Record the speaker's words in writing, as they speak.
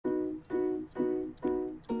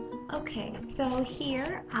Okay, so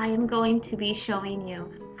here I am going to be showing you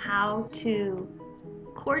how to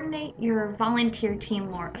coordinate your volunteer team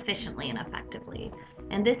more efficiently and effectively.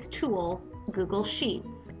 And this tool, Google Sheets,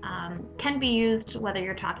 can be used whether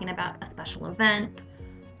you're talking about a special event,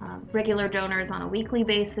 regular donors on a weekly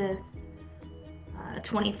basis, a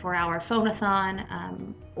 24-hour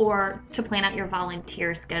phone-a-thon, or to plan out your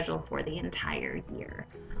volunteer schedule for the entire year.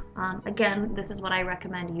 Again, this is what I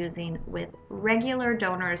recommend using with regular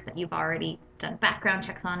donors that you've already done background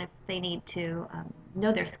checks on if they need to,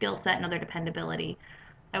 know their skill set, know their dependability.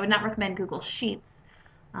 I would not recommend Google Sheets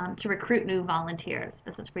to recruit new volunteers.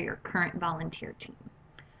 This is for your current volunteer team.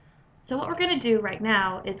 So what we're going to do right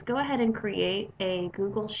now is go ahead and create a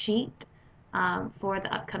Google Sheet for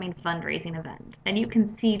the upcoming fundraising event. And you can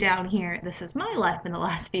see down here, this is my life in the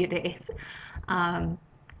last few days.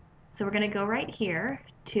 So we're going to go right here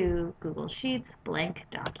to Google Sheets, blank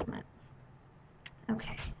document.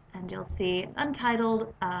 Okay, and you'll see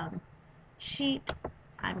Untitled Sheet.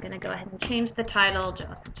 I'm going to go ahead and change the title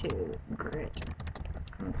just to Grit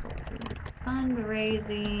Consulting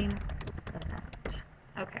Fundraising Event.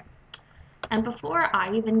 Okay. And before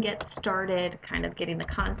I even get started kind of getting the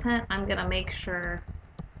content, I'm going to make sure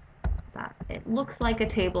that it looks like a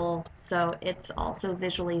table so it's also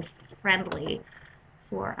visually friendly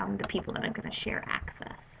for the people that I'm going to share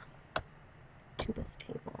access to this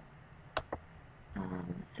table.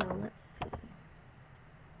 So let's see.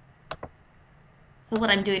 So what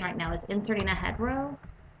I'm doing right now is inserting a head row.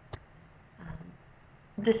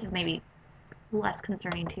 This is maybe less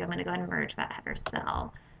concerning to you. I'm going to go ahead and merge that header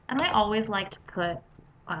cell. And I always like to put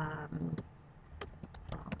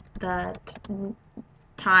the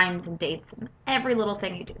times and dates and every little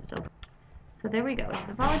thing you do. So there we go. We have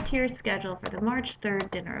the volunteer schedule for the March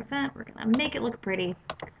 3rd dinner event. We're going to make it look pretty.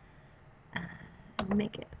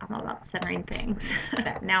 I'm all about centering things.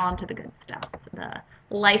 Now on to the good stuff. The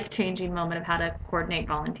life-changing moment of how to coordinate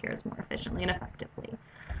volunteers more efficiently and effectively.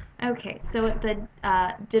 Okay, so at the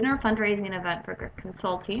dinner fundraising event for Grit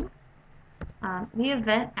Consulting, the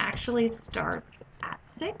event actually starts at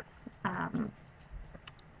 6.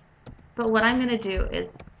 But what I'm going to do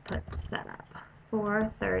is put setup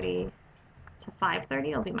 4:30 to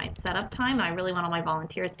 5:30 will be my setup time, and I really want all my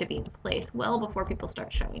volunteers to be in place well before people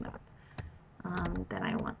start showing up. Then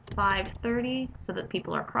I want 5:30 so that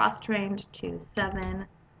people are cross-trained to 7.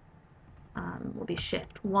 Will be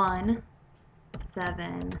shift 1,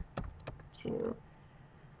 7 to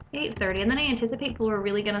 8:30, and then I anticipate people are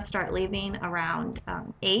really going to start leaving around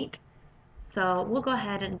 8. So we'll go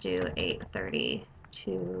ahead and do 8:30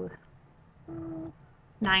 to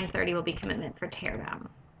 9:30 will be commitment for teardown.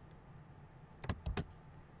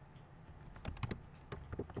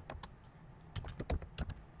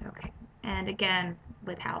 Okay, and again,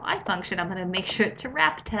 with how I function, I'm going to make sure to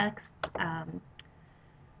wrap text.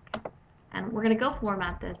 And we're going to go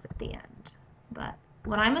format this at the end. But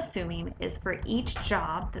what I'm assuming is for each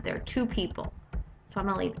job that there are 2 people. So I'm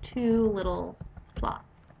going to leave 2 little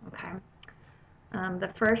slots. Okay. The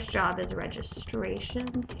first job is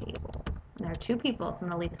registration table. And there are 2 people, so I'm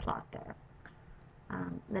going to leave a slot there.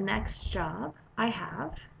 The next job I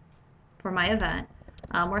have for my event,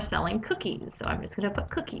 we're selling cookies, so I'm just going to put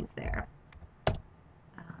cookies there.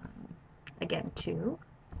 Again, 2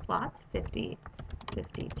 slots, 50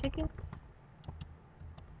 tickets.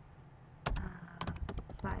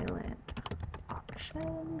 Silent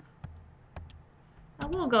auction.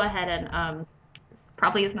 We'll go ahead and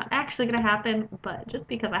probably is not actually going to happen, but just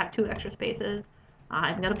because I have 2 extra spaces,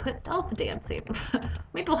 I'm going to put elf dancing.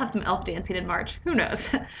 Maybe we'll have some elf dancing in March. Who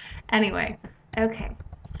knows? Anyway, okay.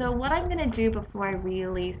 So what I'm going to do before I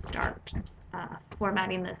really start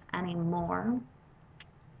formatting this anymore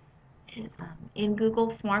is in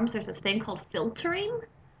Google Forms, there's this thing called filtering.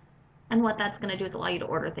 And what that's going to do is allow you to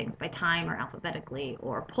order things by time or alphabetically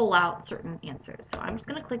or pull out certain answers. So I'm just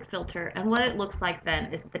going to click filter, and what it looks like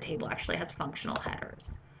then is that the table actually has functional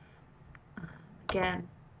headers. Again,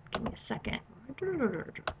 give me a second. Okay.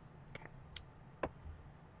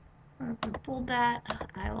 I'm going to pull that.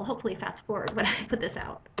 I will hopefully fast forward when I put this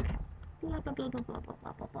out. Okay. Blah, blah, blah, blah, blah,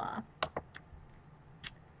 blah, blah, blah.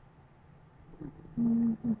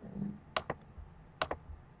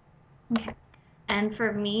 Okay. And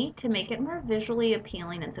for me, to make it more visually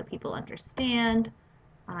appealing and so people understand,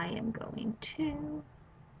 I am going to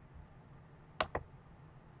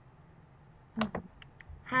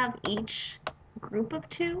have each group of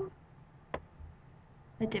 2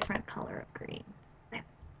 a different color of green. Okay.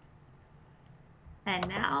 And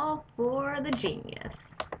now for the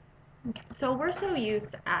genius. Okay. So we're so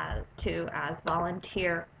used as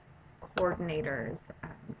volunteer coordinators,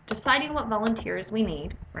 deciding what volunteers we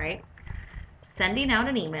need, right? Sending out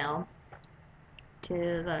an email to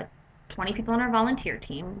the 20 people on our volunteer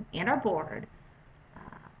team and our board,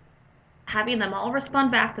 having them all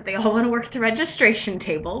respond back that they all want to work the registration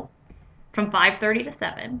table from 5:30 to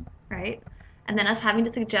 7, right? And then us having to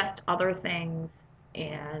suggest other things,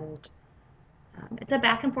 and it's a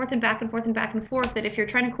back and forth and back and forth and back and forth that if you're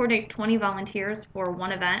trying to coordinate 20 volunteers for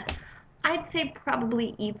one event, I'd say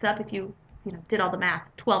probably eats up, if you did all the math,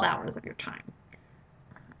 12 hours of your time.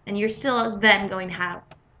 And you're still then going to have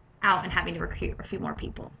out and having to recruit a few more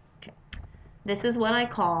people. Okay. This is what I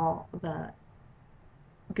call the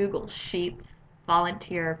Google Sheets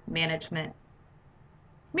volunteer management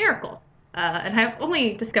miracle. And I've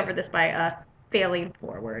only discovered this by failing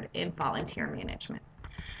forward in volunteer management.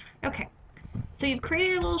 Okay, so you've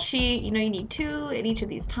created a little sheet. You need 2 at each of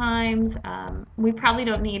these times. We probably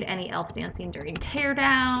don't need any elf dancing during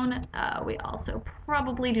teardown. We also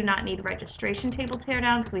probably do not need registration table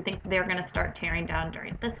teardown because we think they're going to start tearing down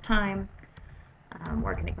during this time.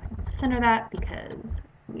 We're going to go ahead and center that because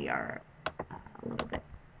we are a little bit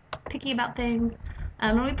picky about things.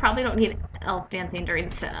 And we probably don't need elf dancing during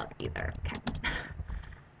setup either. Okay.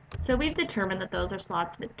 So we've determined that those are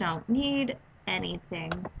slots that don't need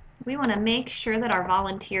anything. We want to make sure that our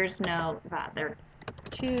volunteers know that there are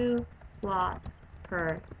 2 slots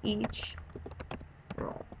per each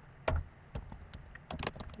role.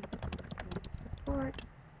 Support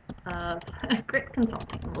of Grit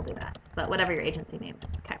Consulting, we'll do that, but whatever your agency name is.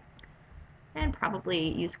 Okay. And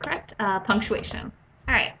probably use correct punctuation.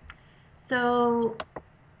 All right. So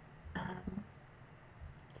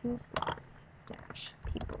 2 slots dash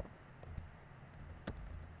people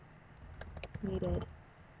needed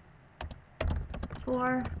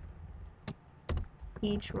for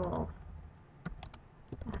each role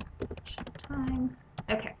at each time.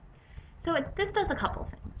 Okay, so this does a couple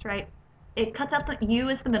things, right? It cuts out you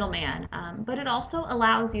as the middleman, but it also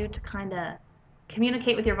allows you to kind of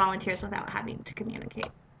communicate with your volunteers without having to communicate.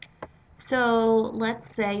 So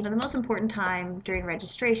let's say, the most important time during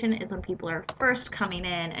registration is when people are first coming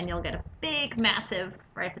in, and you'll get a big, massive,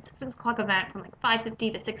 right? If it's a 6 o'clock event from like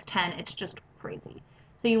 5:50 to 6:10, it's just crazy.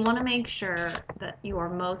 So you want to make sure that your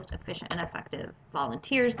most efficient and effective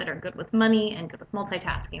volunteers that are good with money and good with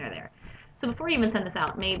multitasking are there. So before you even send this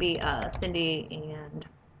out, maybe Cindy and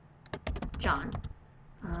John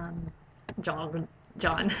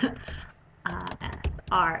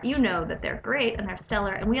that they're great and they're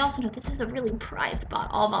stellar, and we also know this is a really prized spot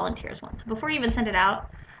all volunteers want. So before you even send it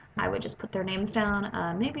out, I would just put their names down,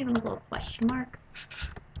 maybe even a little question mark,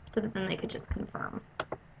 so that then they could just confirm.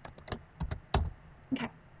 Okay,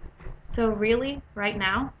 so really right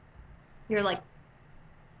now you're like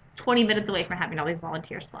 20 minutes away from having all these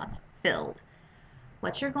volunteer slots filled.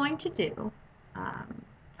 What you're going to do,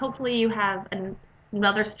 hopefully you have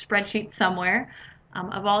another spreadsheet somewhere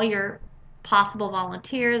of all your possible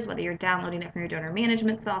volunteers, whether you're downloading it from your donor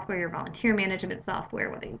management software, your volunteer management software,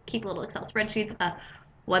 whether you keep little Excel spreadsheets,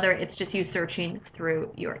 whether it's just you searching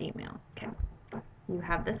through your email. Okay, you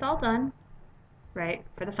have this all done, right,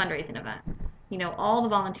 for the fundraising event. You know all the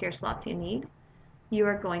volunteer slots you need. You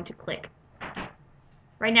are going to click,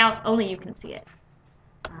 right now only you can see it.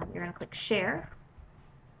 You're going to click share.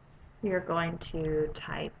 You're going to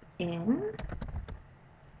type in,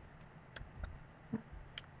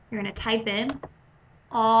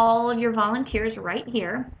 all of your volunteers right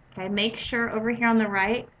here. Okay, make sure over here on the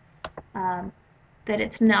right that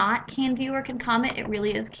it's not can view or can comment, it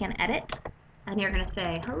really is can edit. And you're going to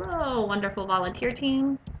say, hello, wonderful volunteer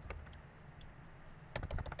team,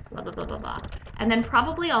 blah, blah, blah, blah, blah. And then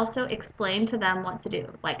probably also explain to them what to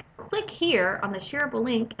do. Like, click here on the shareable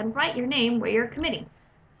link and write your name where you're committing.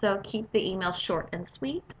 So keep the email short and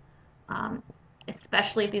sweet,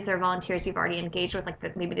 especially if these are volunteers you've already engaged with,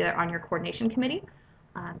 like maybe they're on your coordination committee.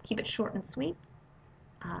 Keep it short and sweet.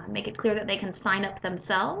 Make it clear that they can sign up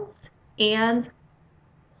themselves, and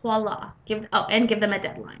voila, give them a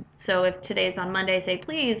deadline. So if today's on Monday, say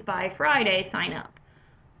please by Friday sign up.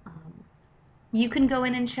 You can go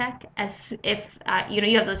in and check as if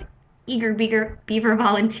you have those eager beaver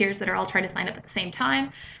volunteers that are all trying to sign up at the same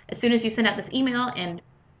time. As soon as you send out this email and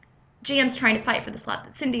Jan's trying to fight for the slot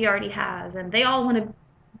that Cindy already has, and they all want to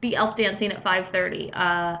be elf dancing at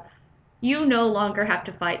 5:30, you no longer have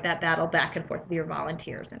to fight that battle back and forth with your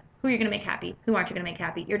volunteers and who you're going to make happy, who aren't you going to make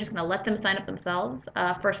happy. You're just going to let them sign up themselves,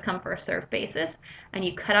 first come, first serve basis, and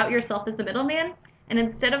you cut out yourself as the middleman. And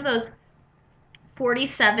instead of those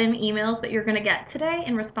 47 emails that you're going to get today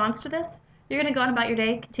in response to this, you're going to go on about your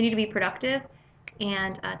day, continue to be productive,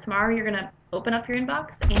 and tomorrow you're going to open up your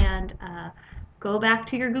inbox and go back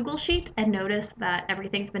to your Google Sheet and notice that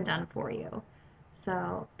everything's been done for you.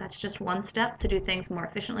 So that's just one step to do things more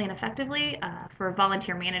efficiently and effectively for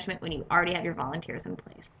volunteer management when you already have your volunteers in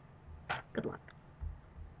place. Good luck.